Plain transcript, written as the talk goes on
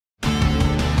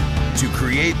To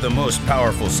create the most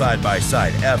powerful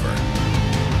side-by-side ever,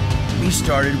 we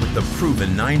started with the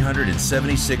proven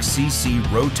 976cc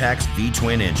Rotax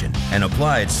V-twin engine and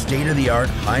applied state-of-the-art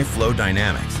high-flow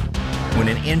dynamics. When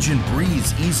an engine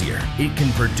breathes easier, it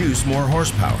can produce more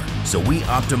horsepower, so we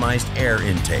optimized air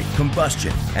intake,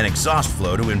 combustion, and exhaust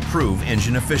flow to improve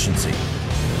engine efficiency.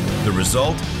 The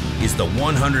result is the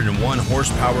 101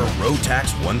 horsepower Rotax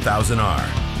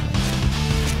 1000R.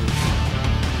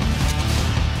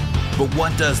 But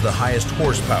what does the highest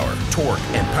horsepower, torque,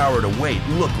 and power to weight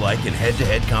look like in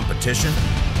head-to-head competition?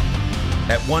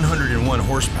 At 101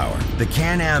 horsepower, the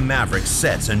Can Am Maverick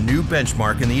sets a new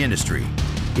benchmark in the industry.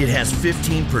 It has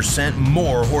 15%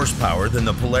 more horsepower than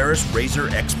the Polaris RZR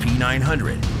XP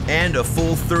 900 and a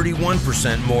full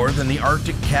 31% more than the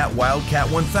Arctic Cat Wildcat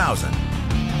 1000.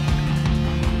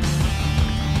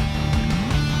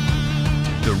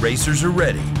 The racers are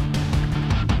ready.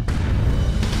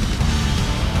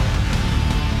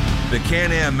 The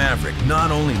Can Am Maverick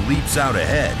not only leaps out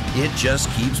ahead, it just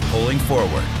keeps pulling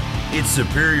forward. Its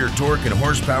superior torque and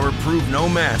horsepower prove no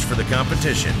match for the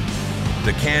competition.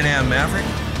 The Can Am Maverick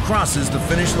crosses the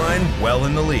finish line well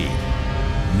in the lead.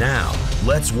 Now,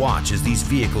 let's watch as these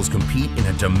vehicles compete in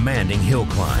a demanding hill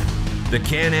climb. The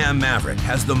Can Am Maverick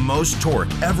has the most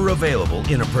torque ever available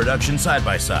in a production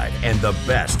side-by-side and the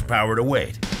best power to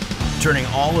weight. Turning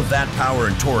all of that power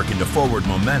and torque into forward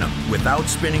momentum without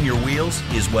spinning your wheels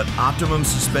is what optimum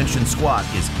suspension squat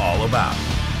is all about.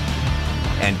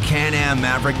 And Can Am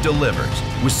Maverick delivers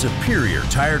with superior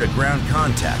tire-to-ground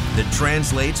contact that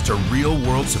translates to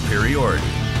real-world superiority.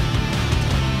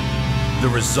 The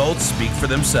results speak for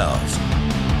themselves.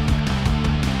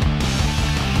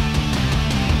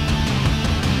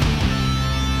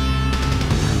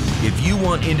 If you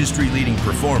want industry-leading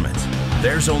performance,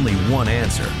 there's only one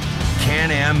answer.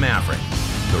 Can Am Maverick.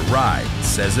 The ride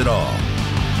says it all.